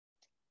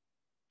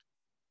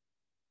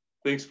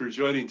Thanks for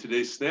joining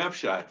today's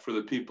snapshot for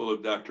the people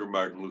of Dr.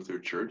 Martin Luther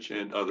Church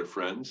and other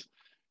friends.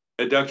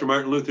 At Dr.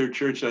 Martin Luther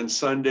Church on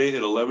Sunday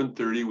at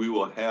 11:30, we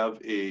will have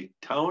a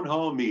town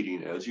hall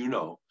meeting, as you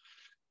know,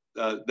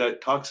 that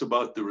talks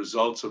about the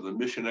results of the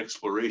mission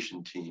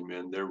exploration team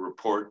and their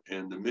report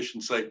and the mission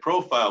site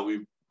profile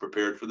we've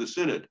prepared for the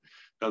synod.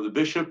 Now, the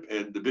bishop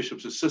and the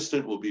bishop's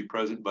assistant will be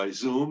present by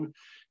Zoom.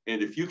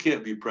 And if you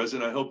can't be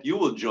present, I hope you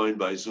will join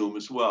by Zoom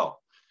as well.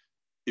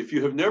 If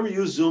you have never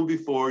used Zoom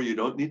before, you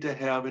don't need to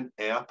have an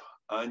app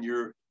on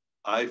your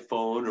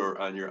iPhone or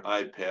on your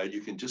iPad.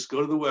 You can just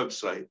go to the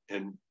website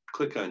and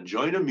click on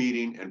join a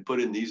meeting and put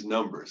in these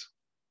numbers,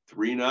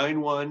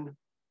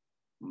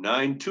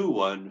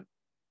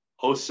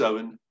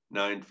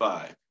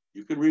 391-921-0795.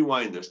 You can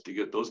rewind this to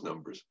get those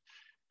numbers.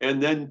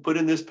 And then put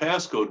in this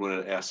passcode when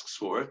it asks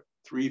for it,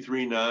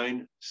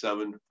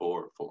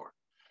 339744.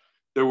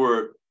 There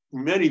were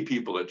many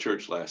people at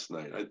church last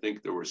night. I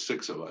think there were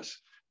 6 of us.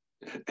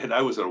 And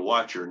I was a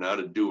watcher,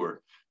 not a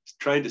doer,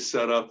 trying to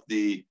set up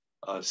the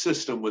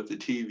system with the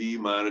TV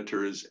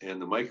monitors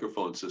and the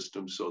microphone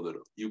system so that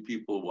you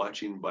people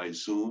watching by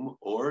Zoom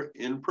or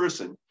in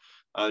person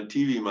on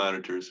TV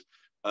monitors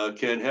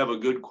can have a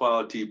good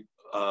quality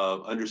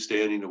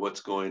understanding of what's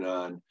going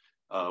on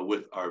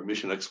with our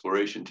mission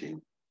exploration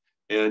team.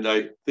 And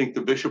I think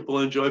the bishop will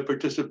enjoy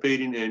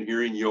participating and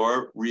hearing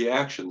your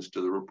reactions to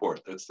the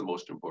report. That's the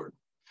most important.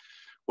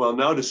 Well,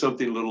 now to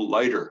something a little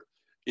lighter.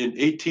 In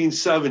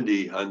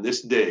 1870, on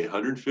this day,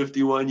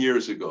 151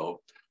 years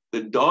ago,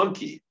 the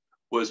donkey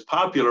was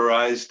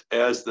popularized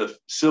as the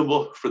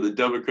symbol for the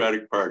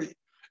Democratic Party.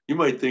 You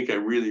might think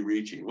I'm really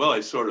reaching. Well, I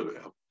sort of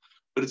am.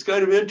 But it's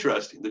kind of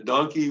interesting. The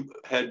donkey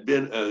had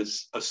been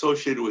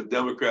associated with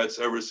Democrats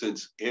ever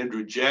since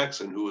Andrew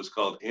Jackson, who was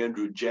called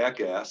Andrew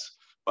Jackass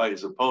by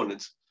his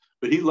opponents.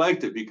 But he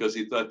liked it because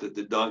he thought that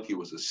the donkey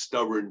was a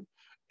stubborn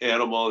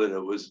animal, and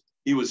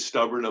he was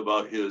stubborn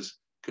about his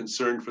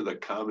concern for the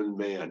common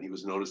man. He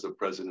was known as the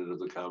president of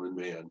the common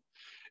man.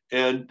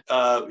 And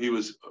he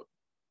was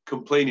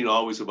complaining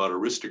always about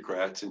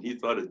aristocrats, and he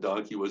thought a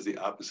donkey was the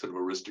opposite of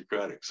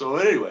aristocratic. So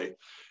anyway,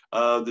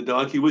 the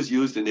donkey was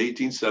used in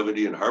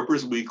 1870 in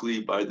Harper's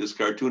Weekly by this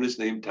cartoonist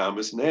named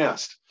Thomas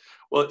Nast.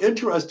 Well,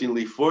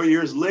 interestingly, 4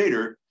 years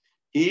later,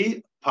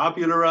 he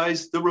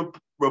popularized the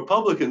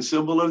Republican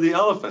symbol of the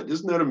elephant.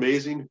 Isn't that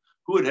amazing?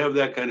 Who would have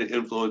that kind of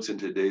influence in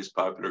today's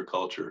popular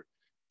culture?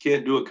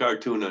 Can't do a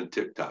cartoon on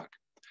TikTok.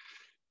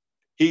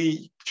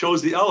 He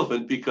chose the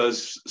elephant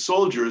because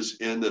soldiers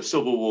in the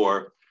Civil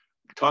War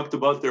talked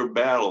about their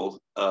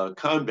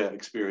combat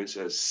experience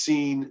as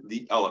seeing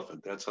the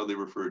elephant. That's how they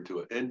referred to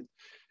it. And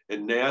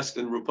Nast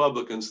and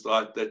Republicans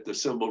thought that the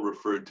symbol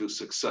referred to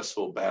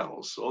successful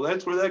battles. So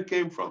that's where that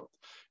came from.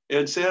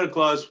 And Santa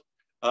Claus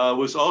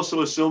was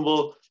also a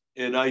symbol,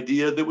 an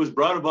idea that was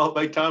brought about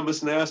by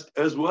Thomas Nast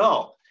as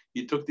well.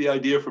 He took the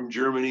idea from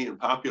Germany and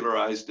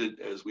popularized it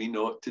as we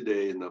know it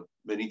today in the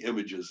many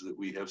images that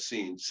we have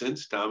seen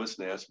since Thomas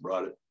Nast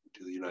brought it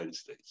to the United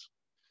States.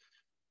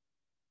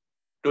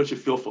 Don't you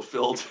feel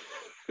fulfilled?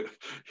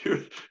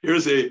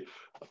 Here's a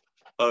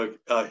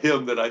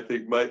hymn that I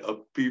think might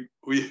be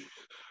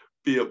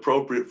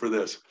appropriate for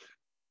this.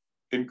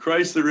 In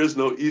Christ there is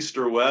no east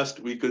or west.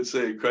 We could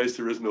say in Christ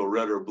there is no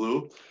red or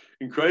blue.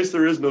 In Christ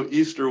there is no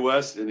east or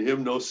west, in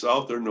him no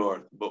south or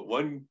north, but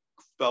one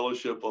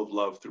fellowship of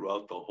love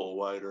throughout the whole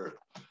wide earth.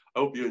 I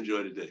hope you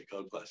enjoyed today.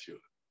 God bless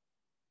you.